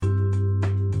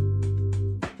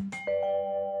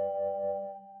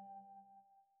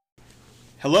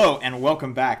Hello and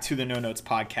welcome back to the No Notes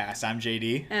Podcast. I'm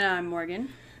JD. And I'm Morgan.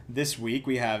 This week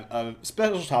we have a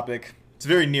special topic. It's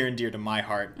very near and dear to my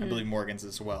heart. I believe Morgan's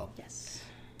as well. Yes.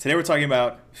 Today we're talking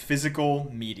about physical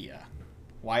media.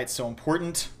 Why it's so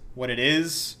important, what it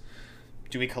is,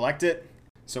 do we collect it?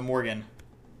 So Morgan,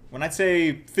 when I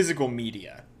say physical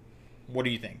media, what do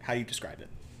you think? How do you describe it?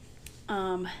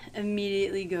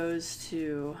 Immediately goes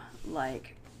to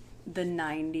like the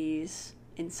 90s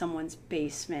in someone's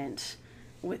basement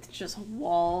with just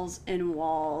walls and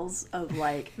walls of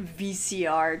like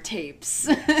VCR tapes.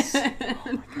 Yes. Oh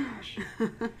my gosh.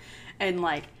 And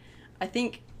like, I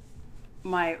think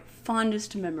my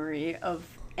fondest memory of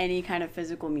any kind of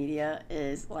physical media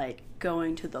is like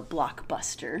going to the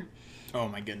Blockbuster Oh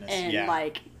my goodness. and Yeah.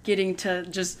 like getting to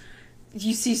just,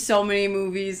 you see so many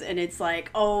movies and it's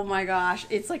like, oh my gosh,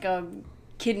 it's like a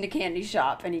kid in a candy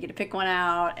shop and you get to pick one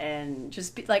out and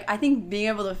just be like, I think being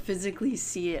able to physically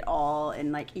see it all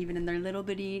and like even in their little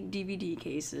bitty DVD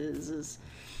cases is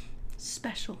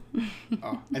special.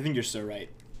 Oh, I think you're so right.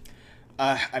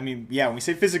 When we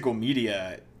say physical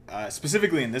media,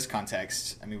 specifically in this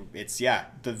context, it's, the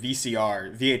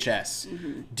VCR,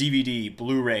 VHS, DVD,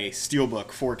 Blu-ray, Steelbook,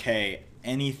 4K,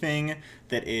 anything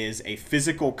that is a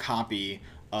physical copy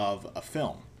of a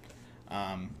film.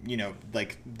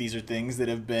 These are things that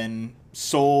have been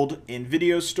sold in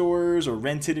video stores or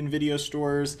rented in video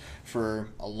stores for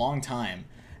a long time.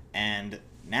 And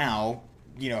now,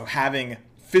 having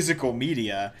physical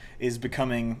media is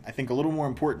becoming, I think, a little more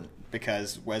important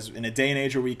because in a day and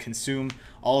age where we consume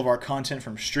all of our content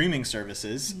from streaming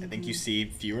services, I think you see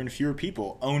fewer and fewer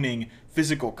people owning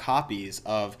physical copies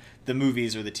of the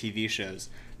movies or the TV shows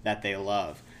that they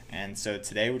love. And so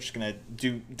today we're just going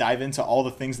to dive into all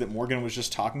the things that Morgan was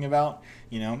just talking about,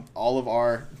 all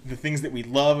of the things that we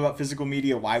love about physical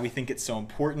media, why we think it's so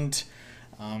important,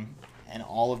 and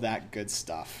all of that good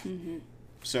stuff. Mm-hmm.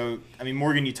 So,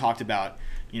 Morgan, you talked about,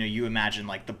 you imagine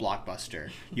like the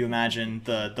Blockbuster. You imagine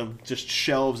the just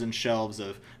shelves and shelves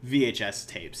of VHS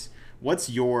tapes. What's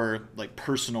your like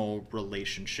personal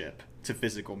relationship to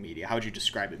physical media? How would you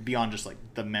describe it beyond just like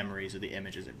the memories or the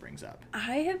images it brings up?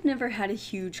 I have never had a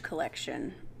huge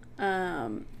collection.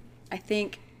 I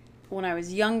think when I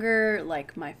was younger,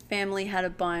 like my family had a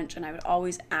bunch and I would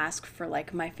always ask for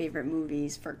like my favorite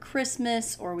movies for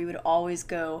Christmas, or we would always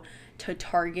go to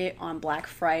Target on Black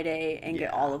Friday and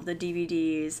get all of the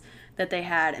DVDs that they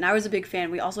had. And I was a big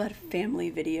fan. We also had Family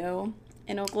Video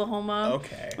in Oklahoma,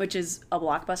 which is a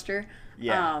Blockbuster.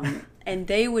 Yeah. And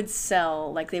they would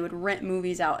sell, like they would rent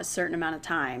movies out a certain amount of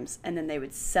times and then they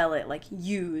would sell it like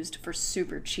used for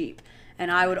super cheap.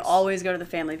 And I would always go to the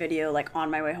Family Video like on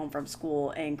my way home from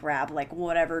school and grab like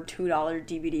whatever $2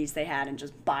 DVDs they had and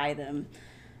just buy them.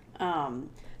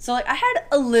 So like I had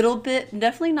a little bit,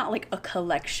 definitely not like a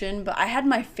collection, but I had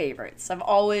my favorites. I've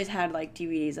always had like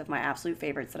DVDs of my absolute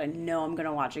favorites that I know I'm going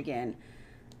to watch again.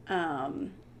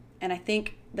 And I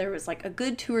think there was like a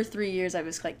good 2 or 3 years I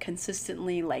was like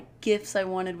consistently like gifts I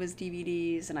wanted was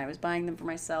DVDs and I was buying them for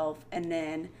myself. And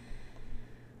then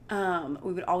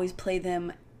we would always play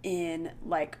them in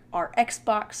like our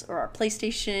Xbox or our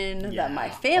PlayStation that my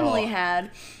family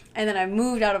had. And then I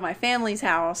moved out of my family's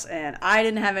house and I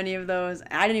didn't have any of those.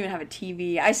 I didn't even have a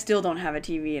TV. I still don't have a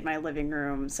TV in my living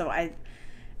room. So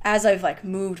as I've like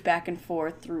moved back and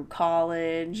forth through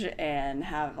college and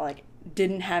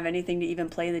didn't have anything to even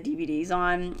play the DVDs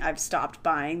on, I've stopped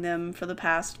buying them for the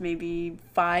past maybe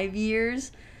 5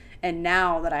 years. And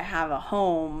now that I have a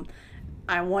home,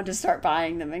 I want to start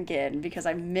buying them again because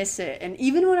I miss it. And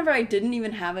even whenever I didn't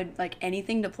even have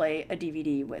anything to play a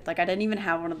DVD with, like I didn't even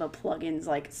have one of the plugins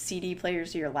like CD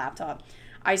players to your laptop,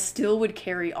 I still would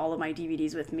carry all of my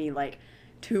DVDs with me like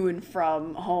to and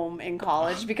from home in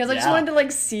college because I just wanted to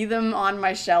like see them on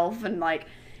my shelf. And like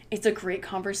it's a great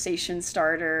conversation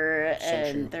starter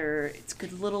and it's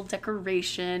good little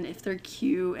decoration if they're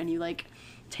cute and you like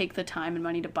take the time and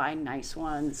money to buy nice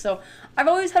ones. So I've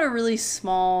always had a really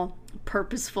small,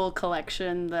 purposeful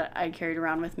collection that I carried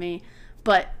around with me.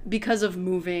 But because of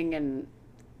moving and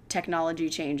technology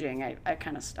changing, I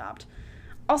kind of stopped.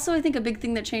 Also, I think a big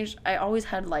thing that changed, I always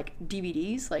had like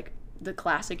DVDs, like the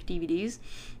classic DVDs.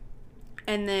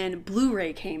 And then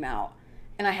Blu-ray came out.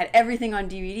 And I had everything on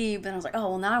DVD, but I was like, oh,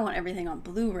 well, now I want everything on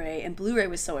Blu-ray. And Blu-ray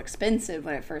was so expensive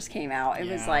when it first came out.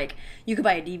 It was like, you could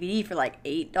buy a DVD for like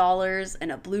 $8,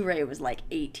 and a Blu-ray was like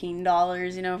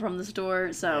 $18, from the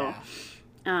store. So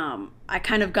I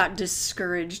kind of got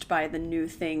discouraged by the new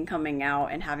thing coming out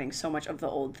and having so much of the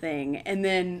old thing. And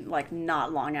then, like,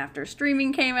 not long after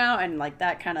streaming came out, and like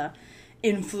that kind of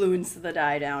influenced the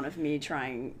die down of me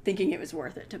thinking it was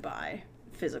worth it to buy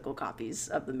physical copies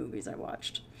of the movies I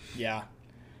watched. Yeah.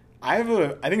 I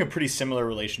think a pretty similar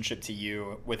relationship to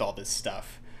you with all this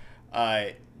stuff.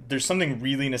 There's something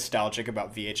really nostalgic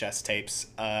about VHS tapes.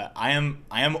 I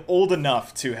am old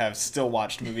enough to have still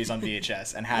watched movies on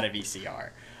VHS and had a VCR.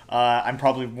 I'm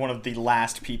probably one of the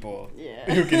last people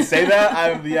who can say that.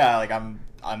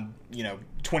 I'm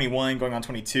 21 going on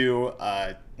 22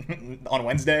 on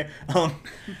Wednesday,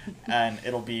 and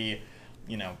it'll be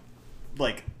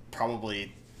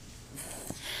probably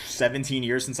 17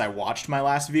 years since I watched my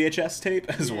last VHS tape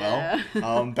as well.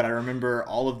 But I remember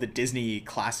all of the Disney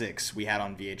classics we had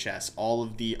on VHS, all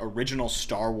of the original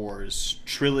Star Wars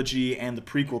trilogy and the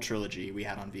prequel trilogy we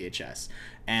had on VHS.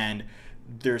 And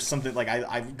there's something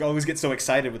I always get so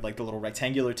excited with the little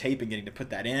rectangular tape and getting to put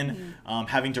that in,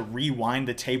 having to rewind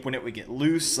the tape when it would get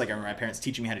loose. I remember my parents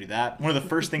teaching me how to do that. One of the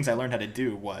first things I learned how to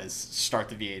do was start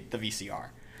the VCR.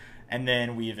 And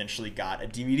then we eventually got a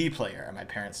DVD player, and my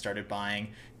parents started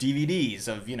buying DVDs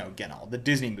of, again, all the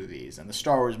Disney movies and the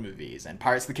Star Wars movies and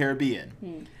Pirates of the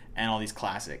Caribbean and all these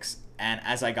classics. And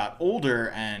as I got older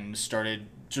and started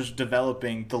just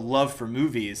developing the love for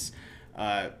movies,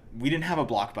 we didn't have a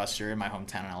Blockbuster in my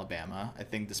hometown in Alabama. I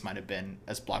think this might have been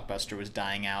as Blockbuster was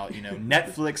dying out.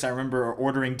 Netflix, I remember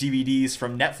ordering DVDs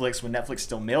from Netflix when Netflix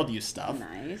still mailed you stuff.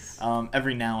 Nice.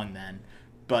 Every now and then.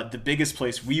 But the biggest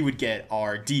place we would get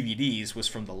our DVDs was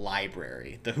from the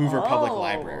library, the Hoover Public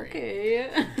Library.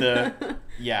 Okay.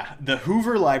 The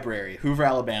Hoover Library, Hoover,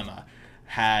 Alabama,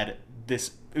 had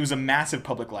this. It was a massive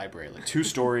public library, 2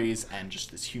 stories and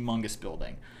just this humongous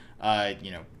building.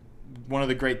 One of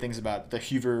the great things about the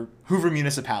Hoover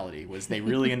municipality was they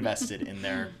really invested in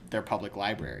their public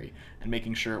library and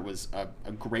making sure it was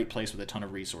a great place with a ton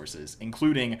of resources,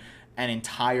 including an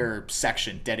entire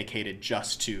section dedicated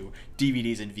just to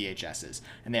DVDs and VHSs.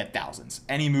 And they had thousands.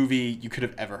 Any movie you could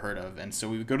have ever heard of. And so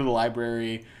we would go to the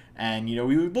library and,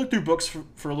 we would look through books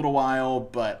for a little while,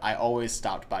 but I always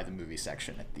stopped by the movie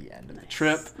section at the end of the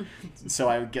trip. So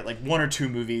I would get 1 or 2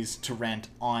 movies to rent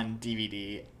on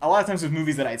DVD. A lot of times with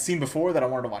movies that I'd seen before that I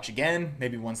wanted to watch again,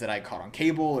 maybe ones that I caught on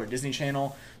cable or Disney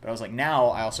Channel. But I was now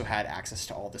I also had access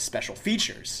to all the special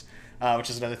features, which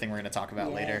is another thing we're going to talk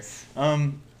about later.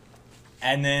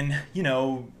 And then,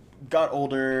 got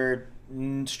older,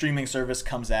 streaming service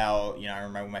comes out. I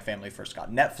remember when my family first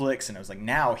got Netflix, and it was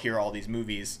now here are all these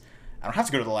movies. I don't have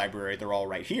to go to the library. They're all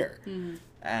right here.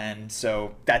 And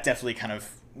so that definitely kind of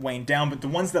waned down. But the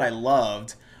ones that I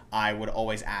loved, I would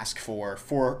always ask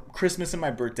for Christmas and my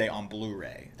birthday on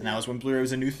Blu-ray. And that was when Blu-ray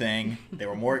was a new thing. They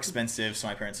were more expensive, so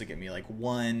my parents would get me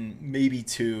 1, maybe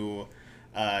 2,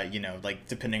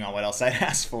 depending on what else I'd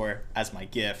ask for as my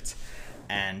gift.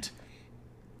 And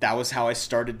that was how I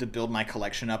started to build my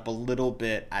collection up a little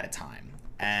bit at a time.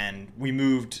 And we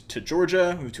moved to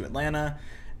Georgia, moved to Atlanta,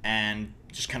 and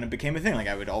just kind of became a thing.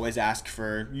 I would always ask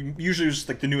for usually just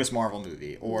the newest Marvel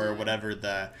movie or whatever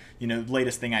the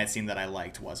latest thing I had seen that I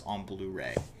liked was on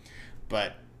Blu-ray.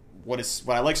 But what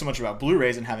I like so much about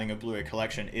Blu-rays and having a Blu-ray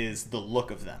collection is the look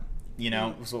of them.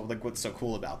 So what's so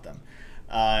cool about them.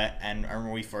 And I remember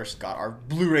when we first got our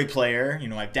Blu-ray player.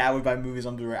 My dad would buy movies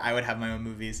on Blu-ray. I would have my own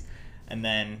movies. And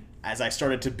then as I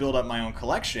started to build up my own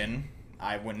collection,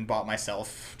 I went and bought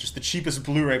myself just the cheapest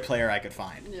Blu-ray player I could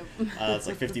find. It's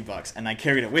 $50. And I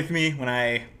carried it with me when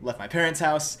I left my parents'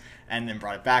 house and then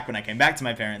brought it back when I came back to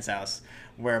my parents' house,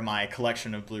 where my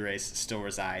collection of Blu-rays still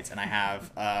resides. And I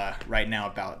have right now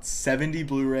about 70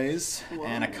 Blu-rays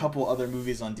and a couple other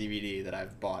movies on DVD that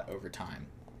I've bought over time.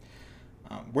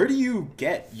 Where do you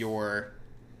get your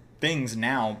things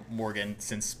now, Morgan,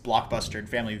 since Blockbuster and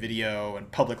Family Video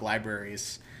and public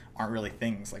libraries aren't really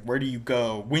things? Where do you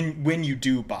go when you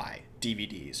do buy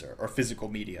DVDs or physical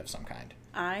media of some kind?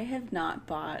 I have not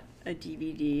bought a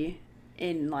DVD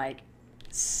in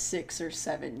 6 or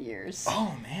 7 years.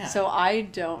 Oh man. So I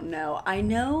don't know.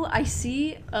 I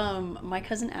see my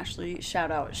cousin Ashley,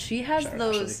 shout out. She has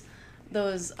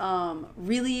those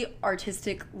really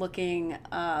artistic looking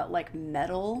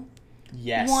metal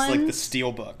ones. The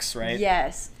steel books, right?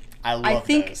 Yes. I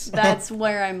think those. That's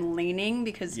where I'm leaning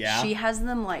because she has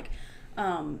them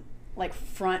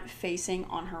front facing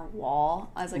on her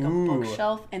wall as a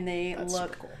bookshelf, and they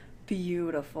look cool.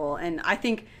 Beautiful. And I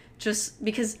think just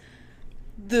because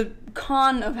the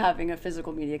con of having a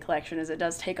physical media collection is it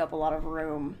does take up a lot of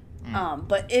room.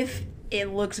 But if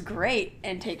it looks great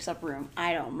and takes up room,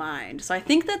 I don't mind. So I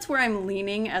think that's where I'm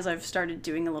leaning as I've started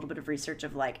doing a little bit of research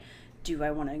of do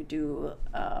I want to do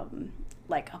a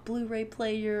Blu-ray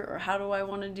player, or how do I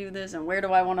want to do this, and where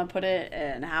do I want to put it,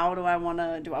 and how do I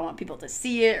want people to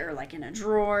see it, or in a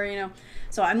drawer,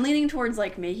 So I'm leaning towards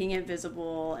making it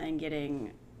visible and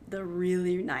getting the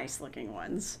really nice looking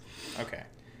ones. Okay.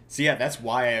 So yeah, that's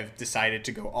why I've decided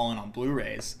to go all in on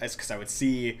Blu-rays. It's because I would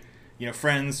see,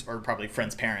 friends or probably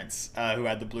friends' parents who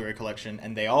had the Blu-ray collection,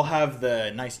 and they all have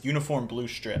the nice uniform blue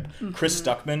strip. Mm-hmm. Chris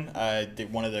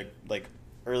Stuckman, one of the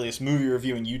earliest movie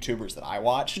reviewing YouTubers that I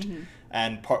watched, mm-hmm.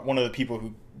 and one of the people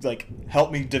who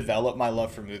helped me develop my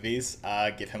love for movies.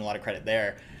 Give him a lot of credit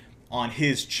there. On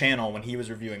his channel, when he was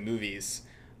reviewing movies,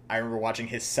 I remember watching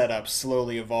his setup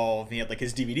slowly evolve. He had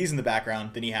his DVDs in the background,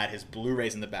 then he had his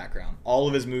Blu-rays in the background. All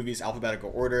of his movies, alphabetical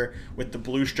order, with the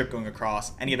blue strip going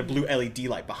across, and he had a blue LED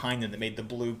light behind him that made the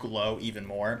blue glow even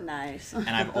more. Nice. And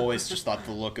I've always just thought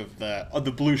the look of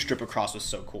the blue strip across was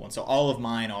so cool. And so all of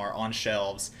mine are on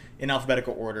shelves in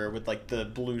alphabetical order with the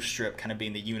blue strip kind of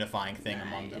being the unifying thing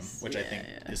among them, which I think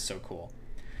is so cool.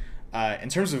 In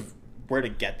terms of where to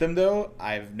get them, though,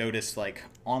 I've noticed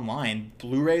online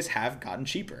Blu-rays have gotten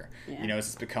cheaper.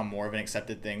 It's become more of an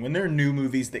accepted thing when there are new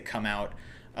movies that come out.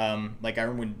 I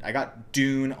remember when I got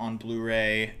Dune on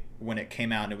Blu-ray when it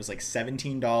came out, and it was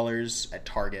 $17 at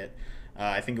Target.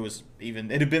 I think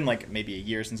it had been maybe a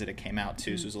year since it came out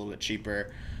too, so it was a little bit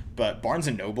cheaper. But Barnes &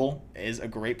 Noble is a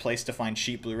great place to find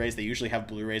cheap Blu-rays. They usually have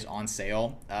Blu-rays on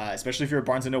sale, especially if you're a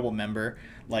Barnes & Noble member.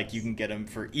 You can get them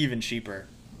for even cheaper.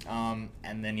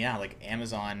 And then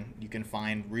Amazon, you can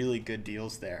find really good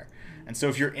deals there. And so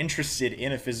if you're interested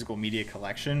in a physical media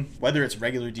collection, whether it's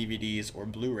regular DVDs or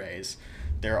Blu-rays,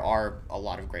 there are a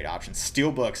lot of great options.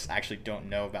 Steelbooks, I actually don't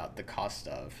know about the cost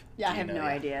of. Yeah, I have no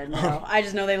idea. No, I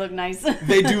just know they look nice.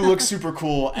 They do look super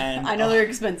cool, and I know they're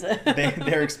expensive.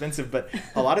 They're expensive, but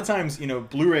a lot of times,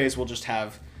 Blu-rays will just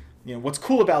have. What's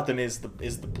cool about them is the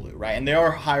blue, right? And they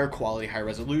are higher quality, high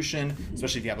resolution,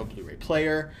 especially if you have a Blu-ray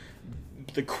player.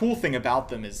 The cool thing about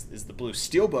them is the blue.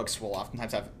 Steelbooks will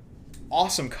oftentimes have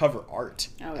awesome cover art.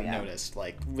 I've noticed,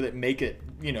 that make it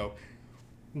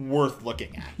worth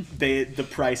looking at. The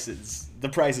price is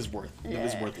worth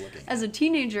looking. As a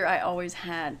teenager, I always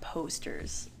had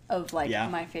posters of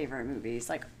my favorite movies.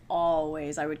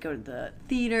 Always, I would go to the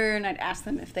theater and I'd ask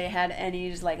them if they had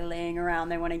any just laying around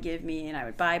they want to give me, and I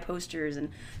would buy posters, and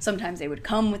sometimes they would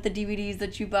come with the DVDs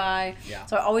that you buy.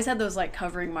 So I always had those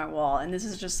covering my wall, and this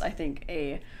is just, I think,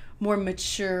 a more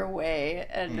mature way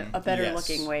and a better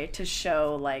looking way to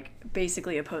show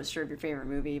basically a poster of your favorite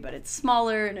movie, but it's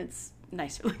smaller and it's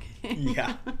nicer looking.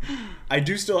 Yeah. I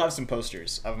do still have some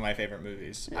posters of my favorite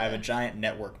movies. I have a giant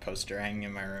Network poster hanging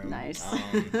in my room. Nice.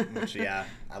 Which,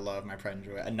 I love, my pride and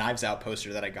joy. A Knives Out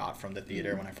poster that I got from the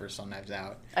theater when I first saw Knives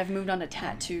Out. I've moved on to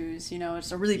tattoos.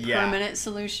 It's a really permanent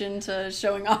solution to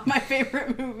showing off my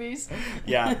favorite movies.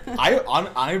 Yeah.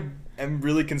 I am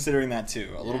really considering that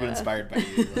too. A little bit inspired by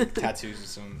you. Tattoos or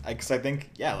some... Because I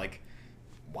think,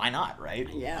 why not, right?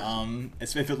 Yeah.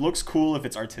 If it looks cool, if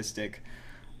it's artistic...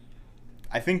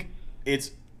 I think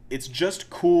it's just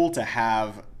cool to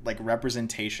have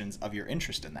representations of your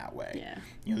interest in that way.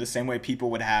 Yeah. The same way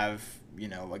people would have,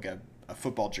 a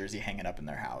football jersey hanging up in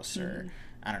their house, or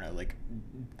I don't know,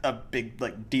 a big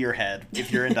deer head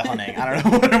if you're into hunting. I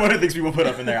don't know what are things people put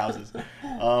up in their houses.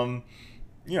 I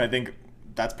think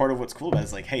that's part of what's cool about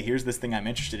it, is hey, here's this thing I'm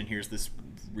interested in. Here's this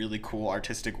really cool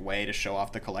artistic way to show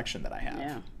off the collection that I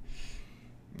have.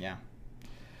 Yeah.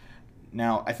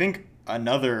 Now, I think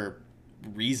another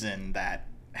reason that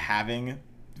having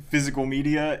physical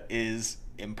media is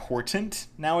important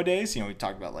nowadays, we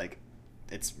talked about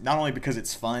it's not only because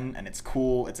it's fun and it's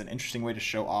cool, it's an interesting way to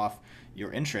show off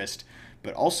your interest,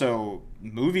 but also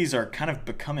movies are kind of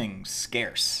becoming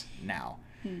scarce now.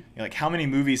 How many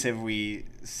movies have we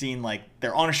seen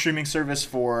they're on a streaming service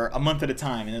for a month at a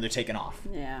time and then they're taken off?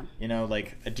 Yeah.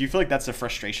 Do you feel that's a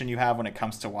frustration you have when it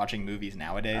comes to watching movies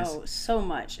nowadays? Oh, so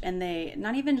much. And they,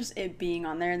 not even just it being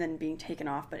on there and then being taken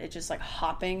off, but it just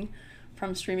hopping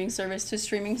from streaming service to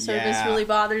streaming service really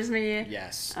bothers me.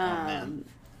 Yes. Man.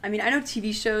 I mean, I know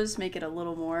TV shows make it a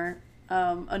little more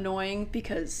annoying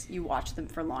because you watch them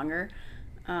for longer.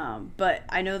 But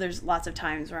I know there's lots of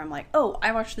times where I'm oh,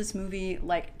 I watched this movie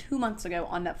 2 months ago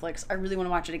on Netflix. I really want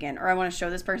to watch it again, or I want to show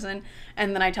this person,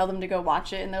 and then I tell them to go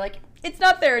watch it, and they're it's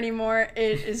not there anymore.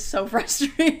 It is so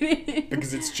frustrating.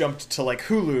 Because it's jumped to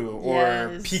Hulu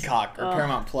or Peacock or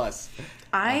Paramount Plus.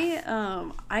 I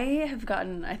have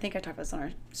gotten, I think I talked about this on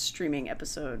our streaming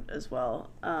episode as well,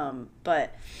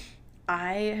 but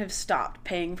I have stopped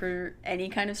paying for any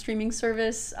kind of streaming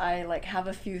service. I have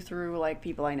a few through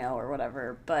people I know or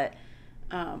whatever, but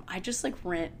I just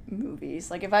rent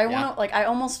movies. If I want to, I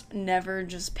almost never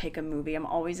just pick a movie. I'm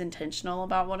always intentional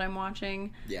about what I'm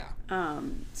watching. Yeah.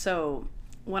 So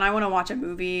when I want to watch a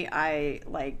movie, I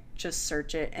just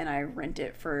search it and I rent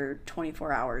it for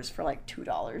 24 hours for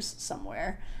 $2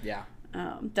 somewhere. Yeah.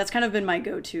 That's kind of been my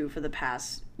go-to for the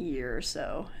past year or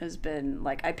so, has been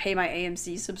like I pay my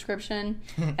AMC subscription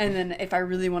and then if I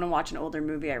really want to watch an older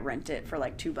movie I rent it for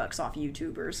like $2 off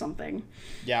YouTube or something.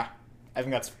 Yeah, I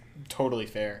think that's totally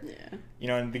fair. Yeah. You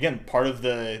know, and again, part of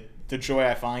the joy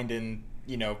I find in,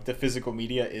 you know, the physical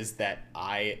media is that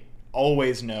I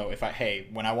always know if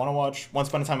when I want to watch Once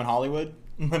Upon a Time in Hollywood,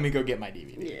 let me go get my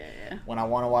DVD. Yeah. When I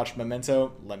want to watch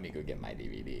Memento, let me go get my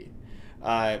DVD.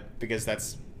 Because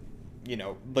that's, you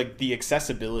know, like the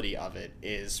accessibility of it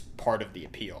is part of the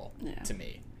appeal to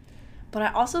me. But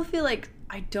I also feel like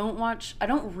I don't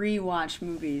rewatch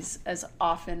movies as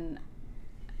often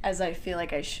as I feel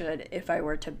like I should if I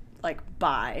were to like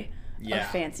buy a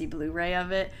fancy Blu-ray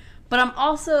of it. But I'm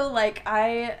also like,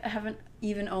 I haven't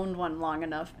even owned one long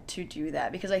enough to do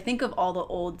that because I think of all the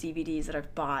old DVDs that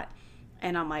I've bought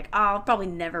and I'm like, I'll probably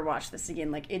never watch this again.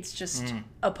 Like, it's just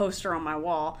a poster on my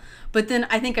wall. But then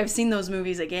I think I've seen those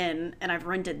movies again, and I've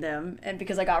rented them, and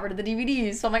because I got rid of the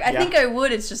DVDs. So I'm like, I think I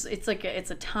would. It's just, it's like,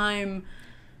 it's a time.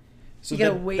 So you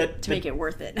gotta wait to make it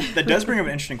worth it. That does bring up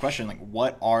an interesting question. Like,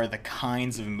 what are the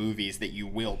kinds of movies that you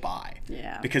will buy?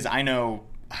 Yeah. Because I know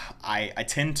I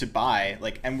tend to buy,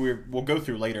 like, and we'll go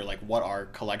through later, like, what our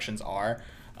collections are.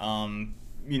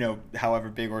 You know, however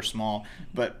big or small,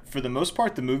 but for the most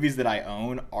part, the movies that I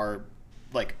own are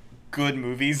like good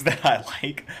movies that I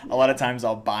like. A lot of times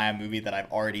I'll buy a movie that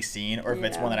I've already seen, or if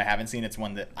it's one that I haven't seen, it's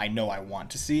one that I know I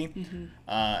want to see.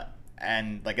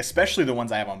 And like, especially the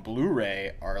ones I have on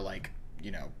Blu-ray are like, you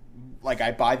know, like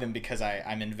I buy them because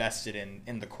I'm invested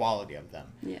in the quality of them.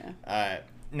 Yeah.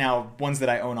 Now, ones that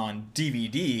I own on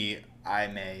DVD, I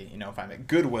may, you know, if I'm at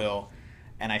Goodwill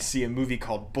and I see a movie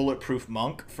called Bulletproof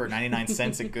Monk for 99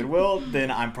 cents at Goodwill,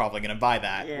 then I'm probably going to buy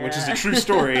that, which is a true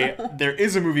story. There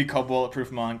is a movie called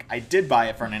Bulletproof Monk. I did buy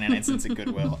it for 99 cents at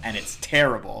Goodwill, and it's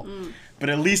terrible.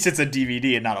 But at least it's a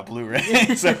DVD and not a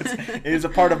Blu-ray, so it is a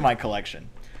part of my collection.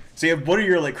 So yeah, what are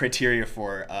your like criteria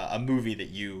for a movie that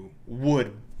you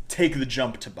would take the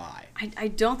jump to buy? I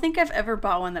don't think I've ever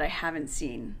bought one that I haven't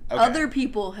seen. Okay. Other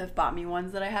people have bought me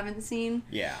ones that I haven't seen.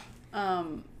 Yeah.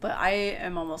 But I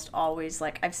am almost always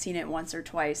like, I've seen it once or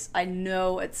twice. I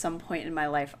know at some point in my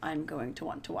life I'm going to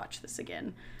want to watch this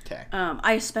again. Okay.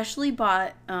 I especially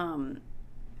bought,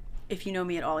 if you know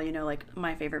me at all, you know, like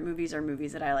my favorite movies are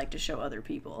movies that I like to show other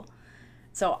people.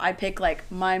 So I pick like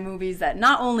my movies that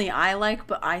not only I like,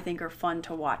 but I think are fun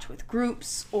to watch with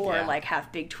groups or like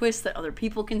have big twists that other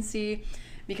people can see.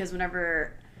 Because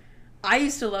whenever I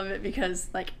used to love it because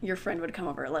like your friend would come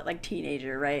over, like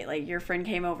teenager, right? Like your friend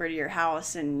came over to your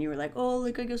house and you were like, oh,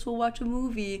 like I guess we'll watch a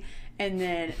movie. And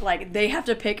then like they have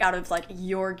to pick out of like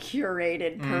your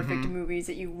curated perfect movies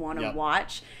that you want to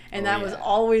watch. And that was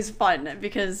always fun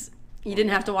because you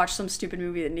didn't have to watch some stupid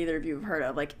movie that neither of you have heard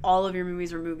of. Like all of your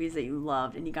movies were movies that you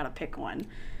loved and you got to pick one.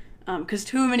 Because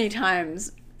too many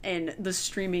times in the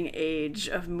streaming age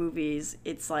of movies,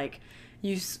 it's like,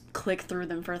 you click through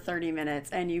them for 30 minutes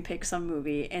and you pick some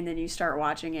movie and then you start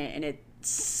watching it and it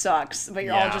sucks, but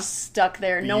you're all just stuck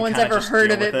there. No one's ever heard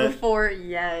of it before.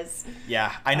 Yes.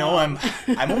 Yeah, I know. I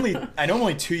know I'm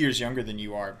only 2 years younger than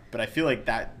you are, but I feel like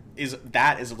that is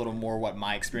a little more what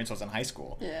my experience was in high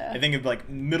school. Yeah. I think of like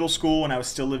middle school when I was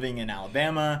still living in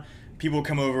Alabama. People would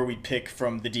come over, we'd pick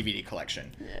from the DVD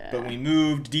collection. Yeah. But when we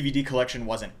moved, DVD collection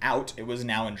wasn't out. It was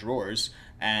now in drawers.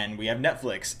 And we have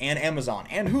Netflix and Amazon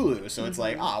and Hulu. So it's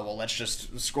like, well, let's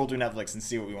just scroll through Netflix and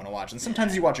see what we want to watch. And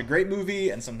sometimes you watch a great movie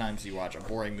and sometimes you watch a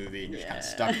boring movie and you're just kind of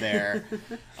stuck there.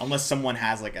 Unless someone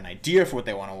has like an idea for what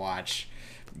they want to watch.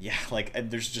 Yeah,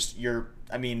 like there's just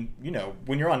when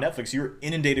you're on Netflix, you're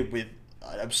inundated with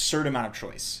an absurd amount of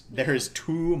choice. There is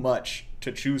too much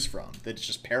to choose from that's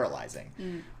just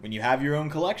paralyzing. When you have your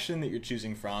own collection that you're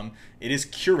choosing from, it is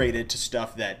curated to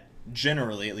stuff that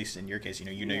generally, at least in your case,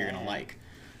 you're going to like.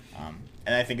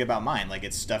 And I think about mine, like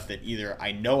it's stuff that either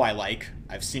I know I like,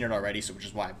 I've seen it already, so which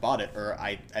is why I bought it, or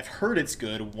I've heard it's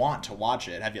good, want to watch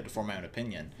it, have yet to form my own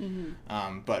opinion.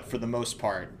 But for the most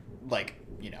part, like,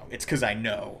 it's because I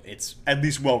know it's at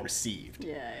least well received.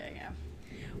 Yeah.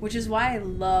 Which is why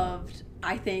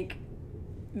I think,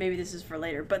 maybe this is for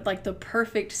later, but like the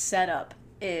perfect setup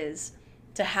is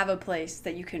to have a place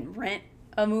that you can rent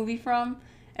a movie from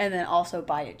and then also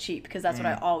buy it cheap, because that's what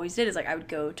I always did. Is like I would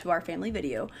go to our family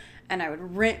video and I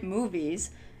would rent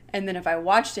movies, and then if I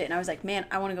watched it and I was like, man,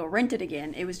 I want to go rent it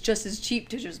again, it was just as cheap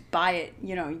to just buy it,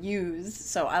 used.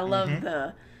 So I love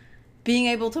the being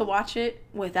able to watch it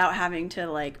without having to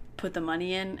like put the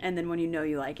money in, and then when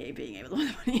you like it, being able to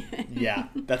put the money in. Yeah,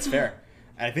 that's fair.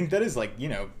 I think that is like,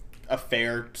 a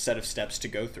fair set of steps to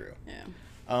go through. Yeah.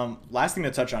 Last thing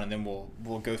to touch on, and then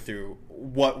we'll go through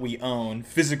what we own,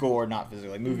 physical or not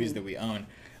physical, like movies that we own,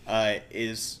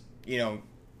 is, you know,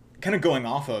 kind of going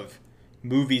off of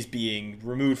movies being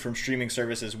removed from streaming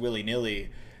services willy-nilly.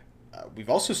 We've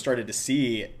also started to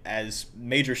see, as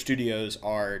major studios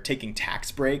are taking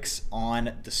tax breaks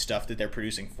on the stuff that they're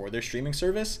producing for their streaming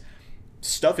service,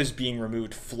 stuff is being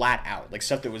removed flat out. Like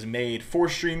stuff that was made for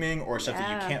streaming or stuff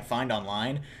that you can't find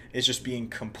online is just being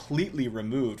completely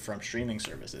removed from streaming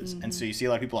services. And so you see a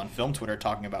lot of people on film Twitter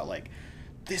talking about, like,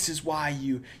 this is why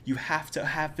you have to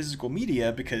have physical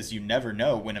media, because you never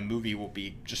know when a movie will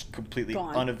be just completely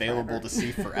unavailable to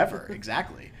see forever.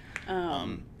 Exactly.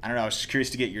 I don't know. I was just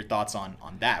curious to get your thoughts on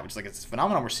that, which is like it's a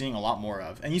phenomenon we're seeing a lot more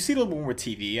of, and you see it a little more with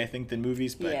TV, I think, than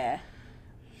movies. But I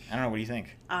don't know. What do you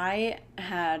think? I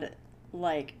had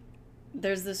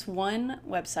there's this one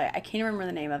website, I can't remember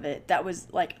the name of it, that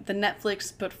was like the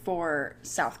Netflix but for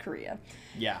South Korea.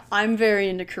 Yeah. I'm very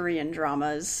into Korean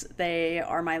dramas. They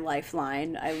are my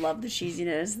lifeline. I love the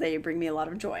cheesiness. They bring me a lot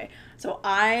of joy. So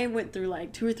I went through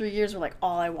like 2 or 3 years where like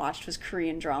all I watched was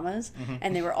Korean dramas,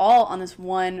 and they were all on this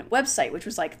one website, which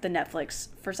was like the Netflix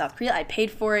for South Korea. I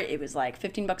paid for it. It was like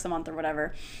 $15 a month or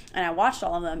whatever, and I watched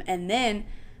all of them. And then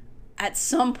at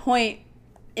some point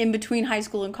in between high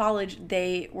school and college,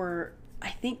 they were, I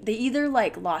think they either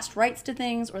like lost rights to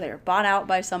things or they were bought out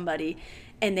by somebody,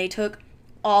 and they took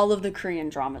all of the Korean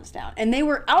dramas down. And they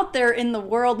were out there in the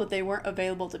world, but they weren't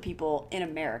available to people in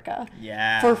America.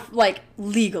 Yeah. For like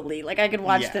legally. Like I could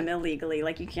watch them illegally,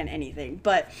 like you can't anything.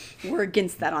 But we're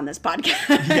against that on this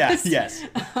podcast. Yes.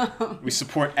 We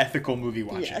support ethical movie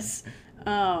watching. Yes.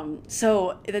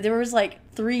 So there was like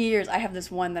 3 years. I have this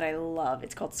one that I love.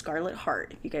 It's called Scarlet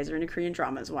Heart. If you guys are into Korean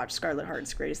dramas, watch Scarlet Heart.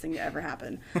 It's the greatest thing to ever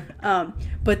happen.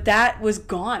 But that was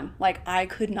gone. Like I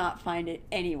could not find it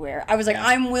anywhere. I was like,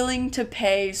 I'm willing to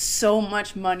pay so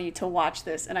much money to watch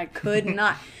this, and I could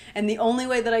not. And the only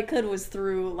way that I could was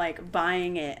through like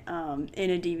buying it in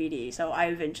a DVD. So I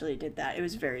eventually did that. It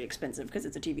was very expensive because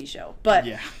it's a TV show, but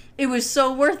it was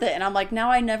so worth it. And I'm like, now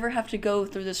I never have to go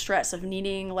through the stress of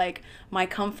needing like my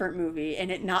comfort movie and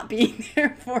it not being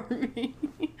there for me.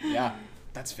 Yeah,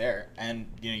 that's fair. And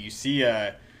you know, you see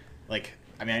like,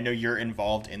 I mean, I know you're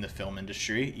involved in the film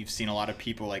industry. You've seen a lot of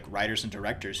people, like writers and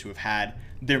directors, who have had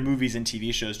their movies and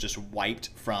TV shows just wiped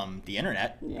from the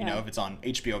internet. You know, if it's on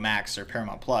HBO Max or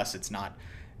Paramount Plus, it's not,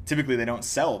 typically they don't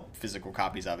sell physical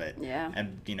copies of it.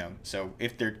 And, you know, so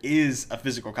if there is a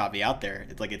physical copy out there,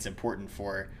 it's like, it's important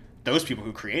for those people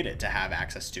who create it to have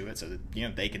access to it so that, you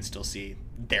know, they can still see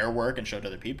their work and show it to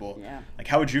other people. Like,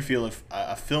 how would you feel if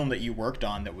a film that you worked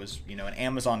on that was, you know, an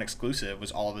Amazon exclusive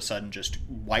was all of a sudden just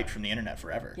wiped from the internet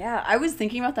forever? I was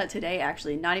thinking about that today,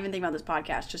 actually, not even thinking about this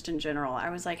podcast, just in general.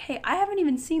 I was like, hey, I haven't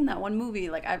even seen that one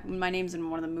movie. Like, my name's in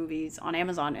one of the movies on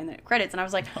Amazon in the credits, and I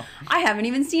was like, I haven't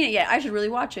even seen it yet. I should really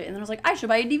watch it. And then I was like, I should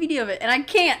buy a DVD of it, and I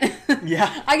can't.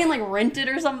 I can like rent it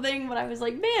or something, but I was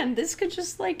like, man, this could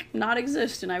just like not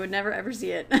exist, and I would never ever see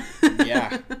it.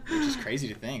 Which is crazy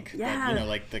to think. But, you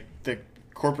know, like the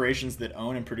corporations that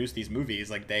own and produce these movies,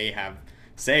 like they have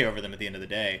say over them at the end of the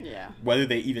day, whether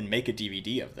they even make a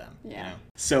DVD of them. You know?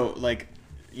 So like,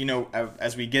 you know,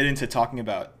 as we get into talking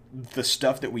about the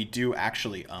stuff that we do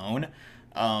actually own,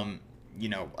 you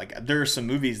know, like there are some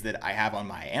movies that I have on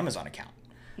my Amazon account.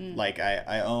 Like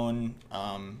I own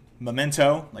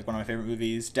Memento, like one of my favorite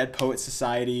movies, Dead Poets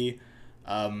Society.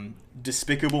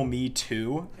 Despicable Me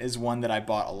 2 is one that I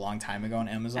bought a long time ago on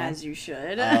Amazon. As you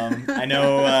should. I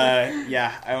know,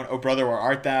 I own Oh Brother, Where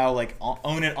Art Thou? Like,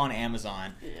 own it on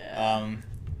Amazon.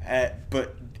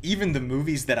 But even the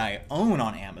movies that I own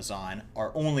on Amazon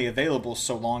are only available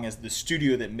so long as the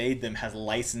studio that made them has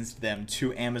licensed them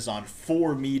to Amazon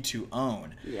for me to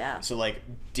own. So, like,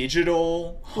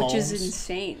 digital homes.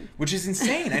 Which is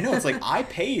insane. I know. It's like, I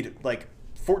paid, like,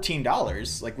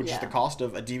 $14, like, which is the cost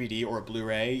of a DVD or a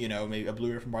Blu-ray. You know, maybe a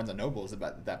Blu-ray from Barnes & Noble is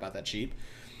about that cheap,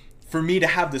 for me to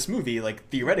have this movie, like,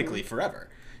 theoretically forever.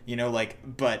 You know, like,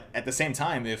 but at the same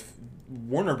time, if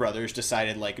Warner Brothers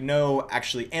decided, like, no,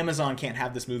 actually Amazon can't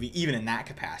have this movie even in that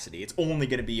capacity, it's only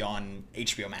going to be on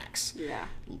HBO Max.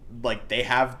 Like, they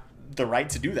have the right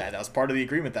to do that. That was part of the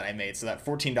agreement that I made. So that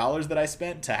 $14 that I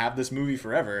spent to have this movie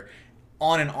forever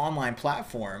on an online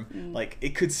platform, like, it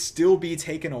could still be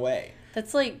taken away.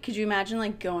 That's like, could you imagine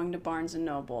like going to Barnes and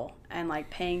Noble and like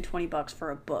paying $20 for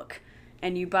a book,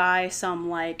 and you buy some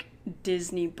like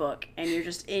Disney book and you're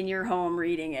just in your home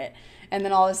reading it. And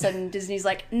then all of a sudden Disney's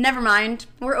like, never mind,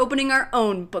 we're opening our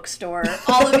own bookstore.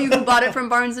 All of you who bought it from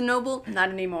Barnes & Noble, not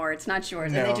anymore. It's not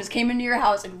yours. No. And they just came into your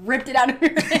house and ripped it out of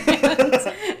your hands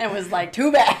and was like,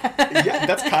 too bad. Yeah,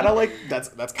 that's kind of like, that's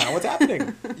kind of what's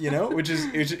happening, you know, which is,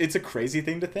 it's a crazy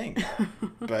thing to think.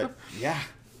 But yeah,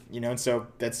 you know, and so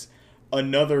that's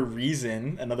another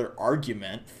reason, another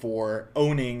argument for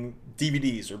owning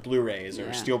DVDs or Blu-rays or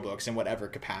Steelbooks in whatever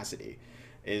capacity.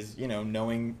 Is, you know,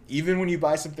 knowing even when you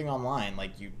buy something online,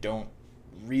 like, you don't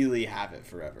really have it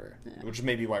forever. Yeah. Which is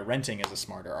maybe why renting is a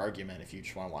smarter argument if you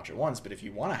just want to watch it once. But if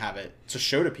you want to have it to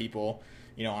show to people,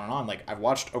 you know, on and on. Like, I've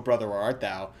watched Oh Brother, Where Art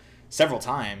Thou several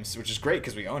times, which is great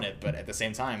because we own it. But at the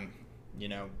same time, you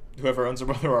know, whoever owns Oh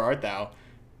Brother, Where Art Thou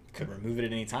could remove it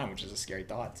at any time, which is a scary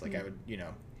thought. It's like, I would, you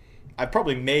know, I've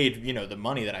probably made, you know, the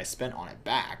money that I spent on it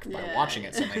back by watching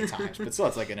it so many times. But still,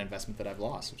 it's like an investment that I've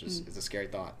lost, which is a scary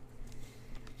thought.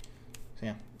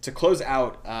 Yeah. To close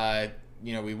out,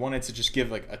 you know, we wanted to just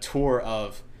give like a tour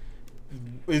of,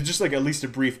 just like at least a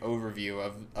brief overview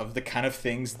of the kind of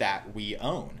things that we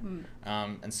own.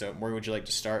 And so where would you like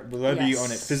to start? Whether you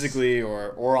own it physically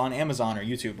or on Amazon or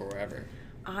YouTube or wherever.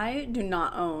 I do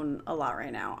not own a lot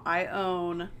right now. I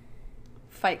own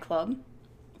Fight Club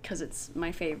because it's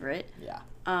my favorite. Yeah.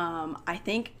 I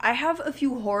think I have a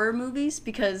few horror movies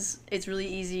because it's really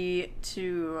easy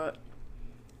to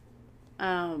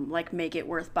like make it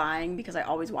worth buying because I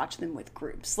always watch them with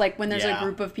groups. Like when there's a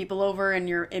group of people over and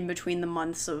you're in between the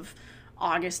months of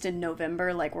August and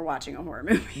November, like we're watching a horror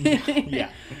movie. Yeah.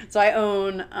 So I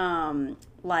own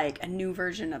like a new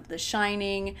version of The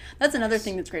Shining. That's another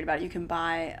thing that's great about it. You can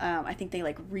buy, I think they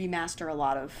like remaster a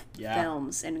lot of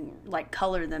films and like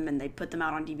color them and they put them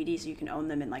out on DVD so you can own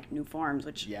them in like new forms,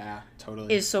 which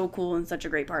totally is so cool and such a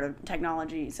great part of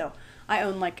technology. So I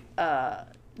own like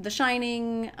The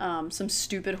Shining, some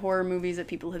stupid horror movies that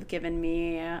people have given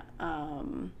me,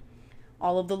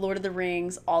 all of the Lord of the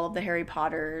Rings, all of the Harry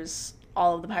Potters,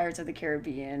 all of the Pirates of the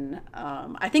Caribbean.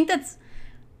 I think that's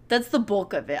the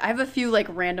bulk of it. I have a few like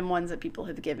random ones that people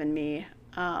have given me,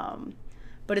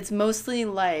 but it's mostly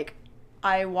like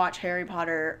I watch Harry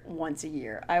Potter once a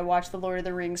year. I watch the Lord of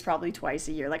the Rings probably twice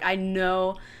a year. Like I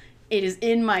know it is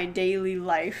in my daily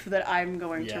life that I'm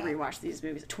going to rewatch these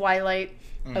movies. Twilight.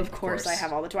 Of course, I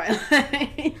have all the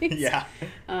Twilight. Yeah.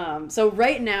 So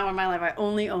right now in my life, I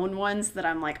only own ones that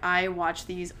I'm like, I watch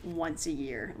these once a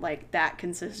year, like that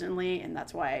consistently, and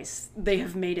that's why they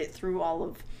have made it through all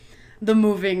of the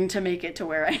moving to make it to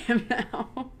where I am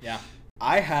now. Yeah.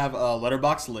 I have a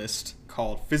letterbox list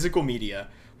called Physical Media,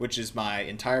 which is my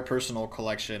entire personal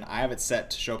collection. I have it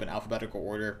set to show up in alphabetical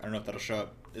order. I don't know if that'll show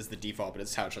up as the default, but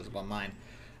it's how it shows up on mine.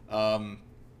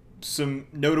 Some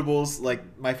notables,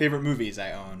 like my favorite movies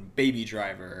I own, Baby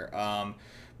Driver,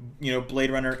 you know,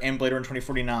 Blade Runner and Blade Runner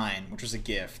 2049, which was a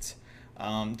gift,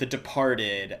 The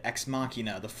Departed, Ex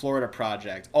Machina, The Florida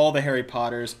Project, all the Harry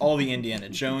Potters, all the Indiana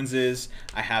Joneses.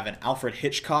 I have an Alfred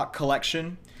Hitchcock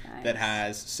collection that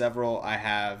has several. I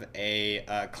have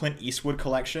a Clint Eastwood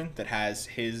collection that has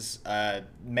his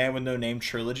Man with No Name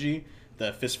trilogy,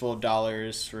 The Fistful of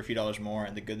Dollars, For a Few Dollars More,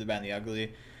 and The Good, the Bad, and the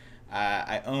Ugly.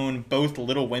 I own both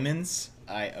Little Women's.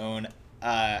 I own,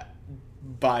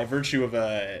 by virtue of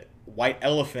a White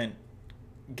Elephant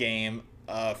game,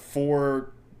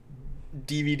 4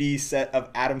 DVD set of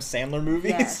Adam Sandler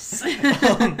movies. Yes.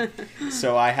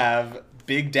 So I have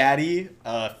Big Daddy,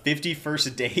 50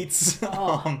 First Dates,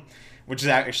 which is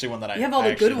actually one that you have all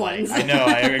the good like. ones. I know,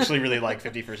 I actually really like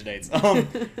 50 First Dates.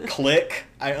 Click,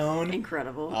 I own.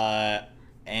 Incredible.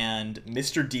 And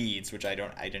Mr. Deeds, which I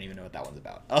don't even know what that one's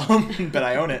about, but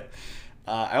I own it.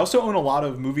 I also own a lot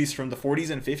of movies from the 40s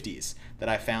and 50s that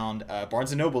I found.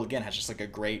 Barnes & Noble, again, has just like a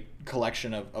great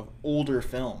collection of older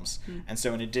films. And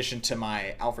so in addition to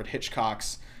my Alfred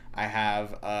Hitchcocks, I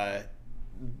have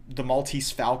The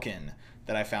Maltese Falcon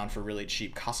that I found for really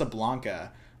cheap,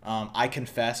 Casablanca, I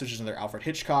Confess, which is another Alfred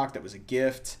Hitchcock that was a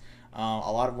gift. A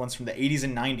lot of ones from the 80s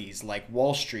and 90s, like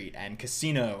Wall Street and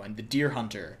Casino and The Deer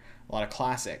Hunter. A lot of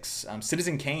classics.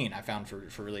 Citizen Kane I found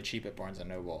for really cheap at Barnes &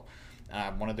 Noble.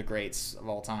 One of the greats of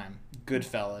all time.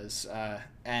 Goodfellas.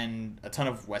 And a ton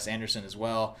of Wes Anderson as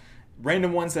well.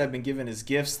 Random ones that I've been given as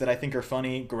gifts that I think are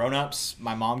funny. Grown Ups,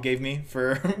 my mom gave me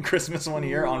for Christmas one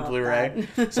year on Blu-ray.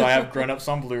 So I have Grown Ups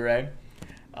on Blu-ray.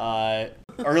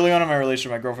 Early on in my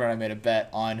relationship, my girlfriend and I made a bet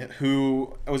on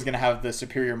who was going to have the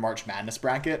superior March Madness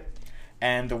bracket.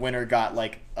 And the winner got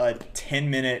like a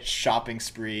 10-minute shopping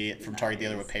spree from Target the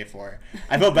other would pay for.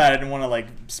 I felt bad. I didn't want to like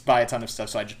buy a ton of stuff,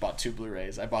 so I just bought 2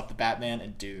 Blu-rays. I bought the Batman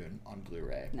and Dune on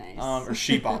Blu-ray. Nice. Or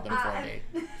she bought them for me.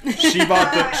 She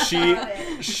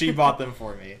bought them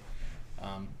for me.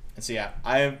 And so yeah,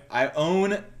 I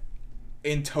own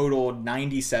in total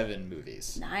 97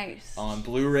 movies. Nice. On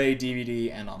Blu-ray,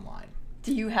 DVD, and online.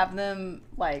 Do you have them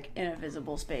like in a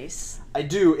visible space? I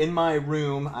do. In my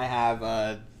room, I have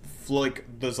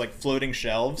those like floating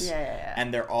shelves. Yeah.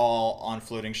 And they're all on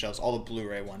floating shelves. All the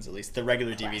Blu-ray ones, at least. The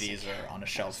regular Classic. DVDs are on a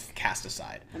shelf cast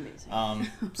aside.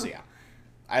 Amazing. So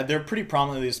yeah, they're pretty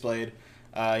prominently displayed.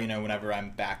 Whenever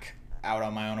I'm back out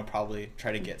on my own, I'll probably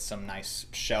try to get some nice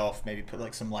shelf. Maybe put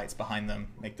like some lights behind them,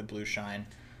 make the blue shine.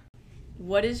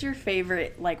 What is your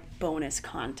favorite like bonus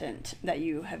content that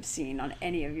you have seen on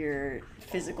any of your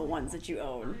physical ones that you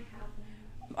own?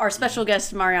 Our special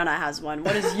guest Mariana has one.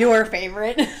 What is your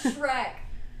favorite? Shrek.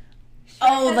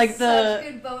 Oh, Has like such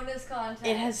good bonus content.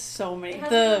 it has so many. It has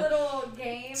The a little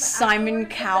game. Simon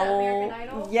afterwards, Cowell. the American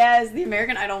Idol. Yes, the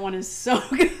American Idol one is so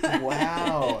good.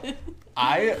 Wow.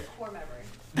 Poor memory.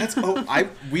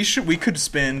 We could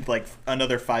spend like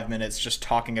another 5 minutes just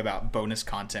talking about bonus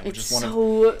content, which It's is one of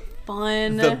so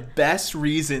fun. the best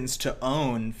reasons to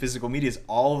own physical media is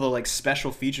all the like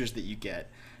special features that you get.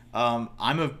 I'm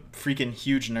a freaking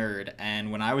huge nerd,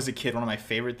 and when I was a kid, one of my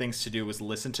favorite things to do was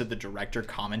listen to the director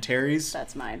commentaries.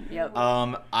 That's mine. Yep.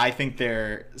 I think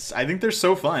they're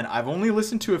so fun. I've only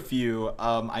listened to a few.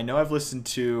 I know I've listened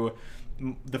to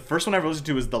the first one I ever listened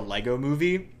to was the Lego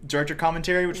Movie director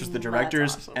commentary, which was the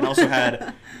directors, awesome. and also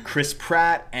had Chris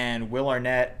Pratt and Will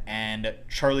Arnett and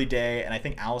Charlie Day and I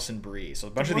think Alison Brie. So a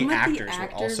bunch of the actors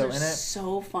were also in it.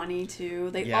 So funny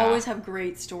too. They Yeah. always have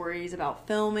great stories about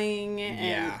filming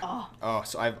and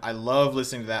So I love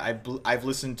listening to that. I've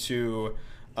listened to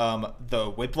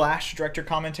the Whiplash director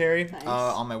commentary Nice.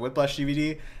 on my Whiplash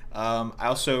DVD. I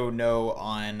also know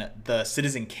on the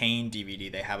Citizen Kane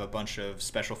DVD they have a bunch of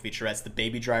special featurettes. The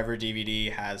Baby Driver DVD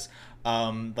has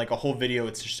like a whole video.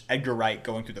 It's just Edgar Wright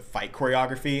going through the fight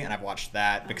choreography, and I've watched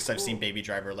that because I've seen Baby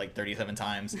Driver like 37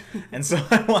 times, and so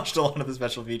I watched a lot of the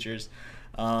special features.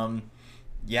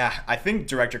 Yeah, I think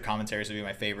director commentaries would be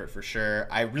my favorite for sure.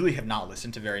 I really have not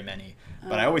listened to very many,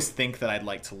 but I always think that I'd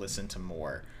like to listen to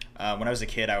more. When I was a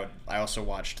kid, I also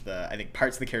watched I think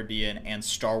Pirates of the Caribbean and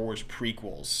Star Wars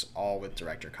prequels, all with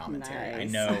director commentary. Nice. I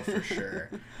know for sure.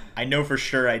 I know for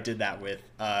sure I did that with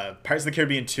Pirates of the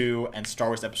Caribbean 2 and Star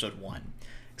Wars Episode 1.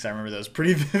 Because I remember those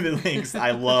pretty vividly. 'Cause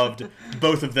I loved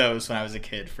both of those when I was a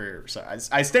kid. So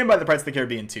I stand by the Pirates of the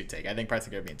Caribbean 2 take. I think Pirates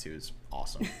of the Caribbean 2 is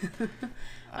awesome.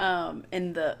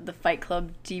 in the Fight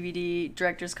Club DVD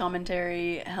director's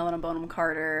commentary, Helena Bonham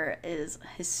Carter is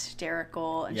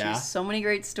hysterical, and she Yeah. has so many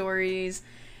great stories.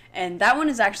 And that one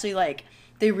is actually like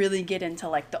they really get into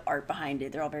like the art behind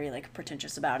it. They're all very like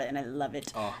pretentious about it, and I love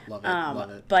it. Oh, love it, love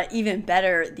it. But even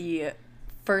better, the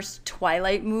first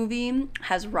Twilight movie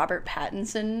has Robert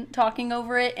Pattinson talking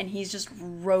over it, and he's just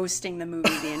roasting the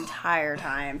movie the entire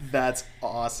time. That's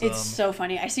awesome. It's so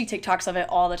funny. I see TikToks of it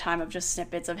all the time of just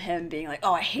snippets of him being like,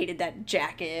 "Oh, I hated that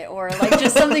jacket," or like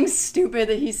just something stupid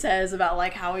that he says about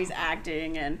like how he's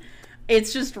acting, and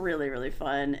it's just really, really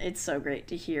fun. It's so great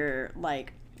to hear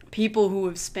like people who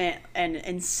have spent an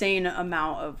insane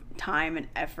amount of time and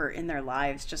effort in their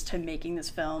lives just to making this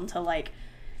film to like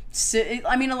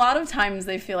I mean, a lot of times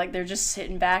they feel like they're just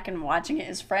sitting back and watching it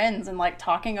as friends and like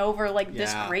talking over like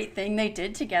this Yeah. great thing they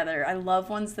did together. I love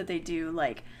ones that they do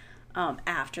like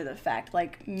after the fact,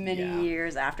 like many Yeah.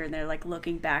 years after, and they're like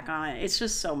looking back on it. It's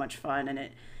just so much fun, and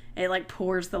it like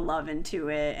pours the love into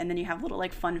it, and then you have little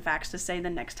like fun facts to say the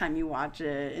next time you watch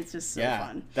it. It's just so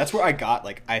fun. That's where I got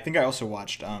like I think I also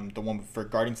watched the one for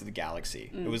Guardians of the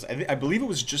Galaxy. It was I believe it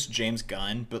was just James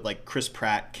Gunn, but like Chris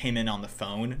Pratt came in on the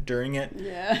phone during it.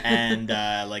 Yeah. And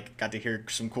like got to hear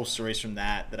some cool stories from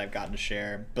that I've gotten to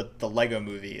share. But the Lego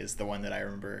Movie is the one that I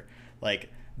remember like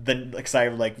because I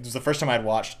like it was the first time I'd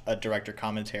watched a director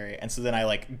commentary, and so then I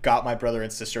like got my brother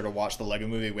and sister to watch the Lego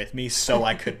Movie with me so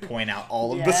I could point out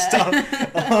all of the stuff.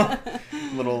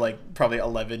 Little like probably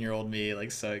 11-year-old me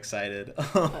like so excited.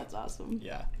 That's awesome.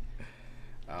 Yeah.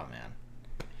 Oh man.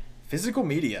 Physical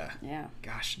media. Yeah.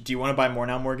 Gosh, do you want to buy more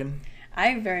now, Morgan?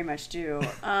 I very much do.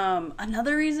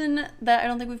 Another reason that I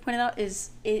don't think we've pointed out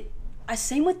is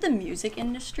same with the music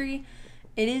industry.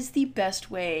 It is the best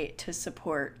way to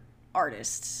support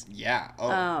artists. Yeah.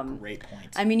 Oh, great point.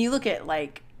 I mean, you look at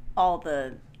like all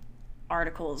the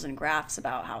articles and graphs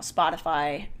about how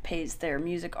Spotify pays their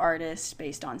music artists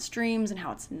based on streams and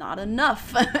how it's not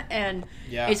enough. And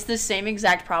Yeah. it's the same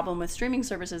exact problem with streaming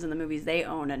services and the movies they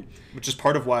own. And Which is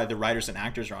part of why the writers and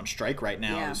actors are on strike right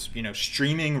now. Yeah. Is,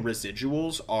 streaming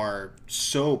residuals are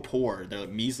so poor. They're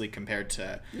measly compared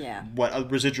to Yeah. what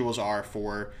residuals are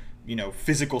for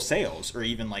physical sales or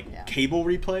even like cable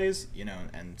replays.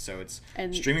 And so it's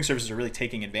And- streaming services are really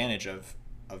taking advantage of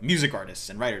of music artists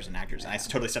and writers and actors. And I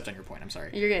totally stepped on your point. I'm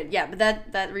sorry. You're good. Yeah, but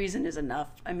that reason is enough.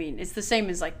 I mean, it's the same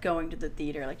as like going to the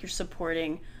theater. Like you're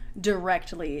supporting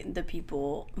directly the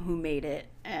people who made it,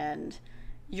 and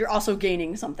you're also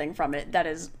gaining something from it. That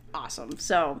is awesome.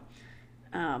 So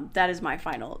that is my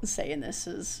final say in this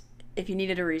is if you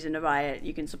needed a reason to buy it,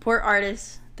 you can support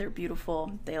artists. They're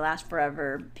beautiful. They last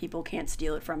forever. People can't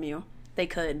steal it from you. They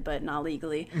could, but not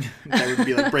legally. That would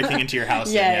be like breaking into your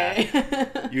house.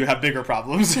 Yeah. You have bigger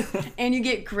problems. And you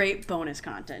get great bonus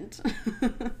content.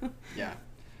 Yeah.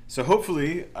 So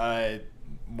hopefully,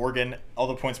 Morgan, all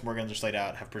the points Morgan just laid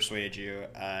out have persuaded you,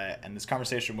 and this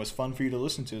conversation was fun for you to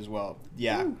listen to as well.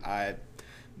 Yeah, I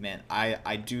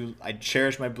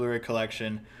cherish my Blu-ray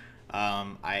collection.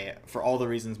 For all the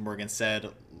reasons Morgan said,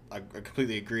 I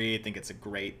completely agree. I think it's a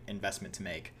great investment to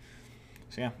make.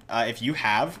 So yeah, if you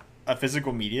have a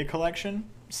physical media collection,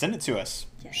 send it to us.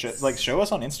 Yes. Show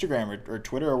us on Instagram or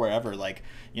Twitter or wherever.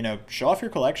 Show off your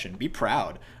collection. Be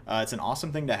proud. It's an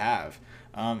awesome thing to have.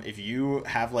 If you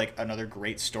have like another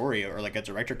great story or like a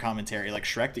director commentary like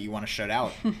Shrek that you want to shout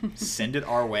out, send it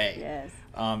our way. Yes.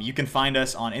 You can find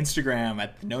us on Instagram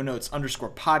at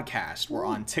 @nonotes_podcast. We're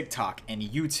on TikTok and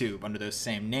YouTube under those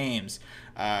same names.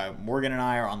 Morgan and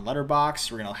I are on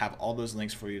Letterboxd. We're going to have all those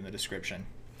links for you in the description.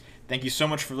 Thank you so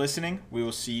much for listening. We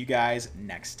will see you guys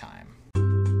next time.